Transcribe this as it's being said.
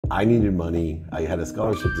I needed money. I had a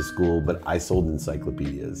scholarship to school, but I sold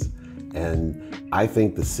encyclopedias. And I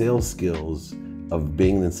think the sales skills of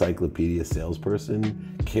being an encyclopedia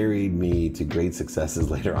salesperson carried me to great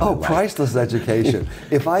successes later on in life. Priceless education.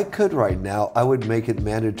 If I could right now, I would make it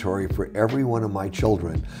mandatory for every one of my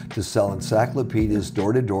children to sell encyclopedias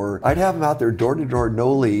door to door. I'd have them out there door to door,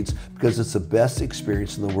 no leads, because it's the best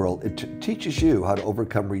experience in the world. It teaches you how to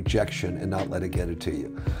overcome rejection and not let it get it to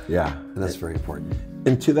you. Yeah. And that's very important.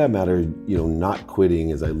 And to that matter, not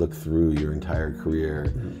quitting as I look through your entire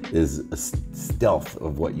career is a stealth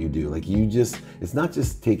of what you do. Like it's not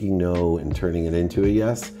just taking no and turning it into a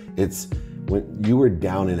yes. It's when you were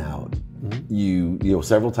down and out, you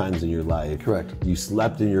several times in your life. Correct. You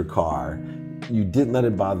slept in your car. You didn't let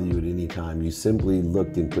it bother you at any time. You simply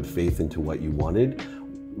looked and put faith into what you wanted.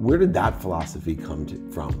 Where did that philosophy come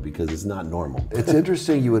from? Because it's not normal. It's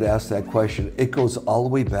interesting you would ask that question. It goes all the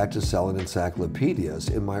way back to selling encyclopedias.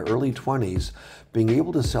 In my early 20s, being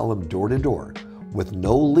able to sell them door to door with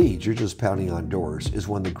no leads, you're just pounding on doors, is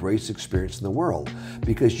one of the greatest experiences in the world.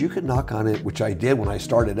 Because you can knock on it, which I did when I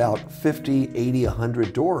started out, 50, 80,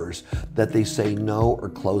 100 doors that they say no or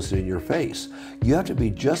close it in your face. You have to be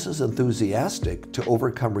just as enthusiastic to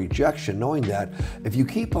overcome rejection, knowing that if you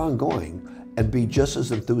keep on going, and be just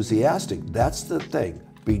as enthusiastic. That's the thing.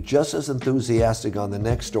 Be just as enthusiastic on the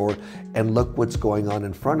next door and look what's going on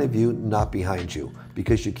in front of you, not behind you,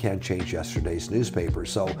 because you can't change yesterday's newspaper.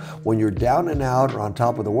 So when you're down and out or on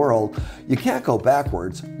top of the world, you can't go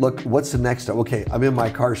backwards. Look, what's the next step? Okay, I'm in my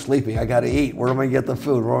car sleeping. I got to eat. Where am I going to get the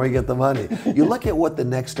food? Where am I going to get the money? You look at what the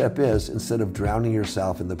next step is instead of drowning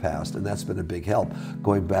yourself in the past. And that's been a big help.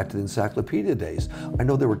 Going back to the encyclopedia days. I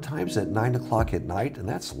know there were times at 9 o'clock at night, and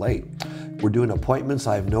that's late. We're doing appointments.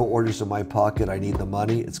 I have no orders in my pocket. I need the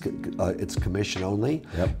money. It's commission only.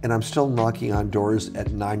 Yep. And I'm still knocking on doors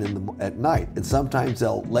at 9 at night. And sometimes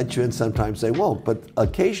they'll let you in, sometimes they won't. But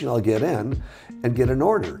occasionally I'll get in and get an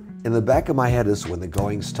order. In the back of my head is when the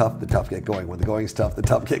going's tough, the tough get going. When the going's tough, the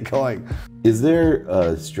tough get going. Is there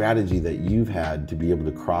a strategy that you've had to be able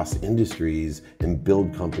to cross industries and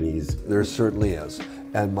build companies? There certainly is.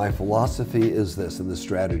 And my philosophy is this, and the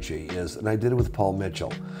strategy is, and I did it with Paul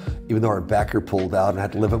Mitchell, even though our backer pulled out and I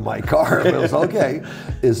had to live in my car, but it was okay,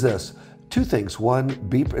 is this. Two things. One,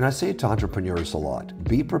 and I say it to entrepreneurs a lot,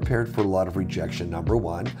 be prepared for a lot of rejection, number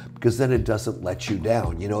one, because then it doesn't let you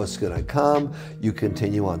down. You know it's going to come, you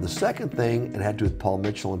continue on. The second thing, and it had to do with Paul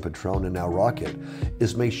Mitchell and Patron and now Rocket,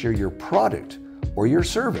 is make sure your product or your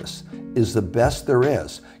service is the best there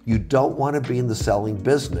is. You don't want to be in the selling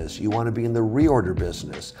business. You want to be in the reorder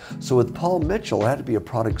business. So with Paul Mitchell, it had to be a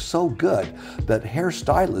product so good that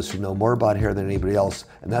hairstylists who know more about hair than anybody else,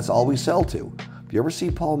 and that's all we sell to. If you ever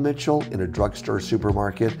see Paul Mitchell in a drugstore or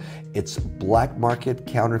supermarket, it's black market,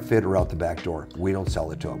 counterfeit, or out the back door. We don't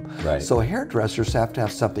sell it to them. Right. So hairdressers have to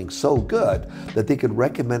have something so good that they could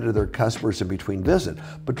recommend it to their customers in between visit.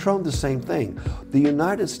 Patron, the same thing. The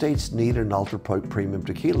United States needed an ultra premium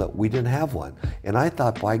tequila. We didn't have one. And I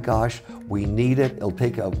thought, by gosh, we need it. It'll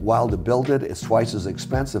take a while to build it. It's twice as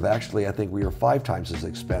expensive. Actually, I think we are 5 times as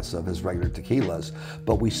expensive as regular tequilas.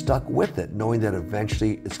 But we stuck with it, knowing that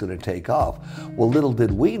eventually it's going to take off. Well, little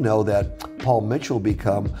did we know that Paul Mitchell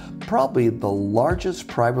become probably the largest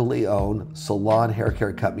privately owned salon hair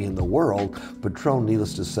care company in the world. Patron,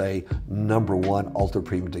 needless to say, #1 ultra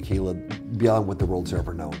premium tequila beyond what the world's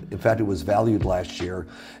ever known. In fact, it was valued last year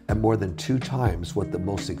at more than 2 times what the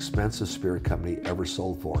most expensive spirit company ever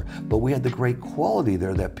sold for. But we had the great quality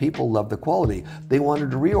there that people loved the quality. They wanted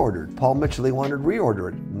to reorder it. Paul Mitchell, they wanted to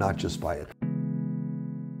reorder it, not just buy it.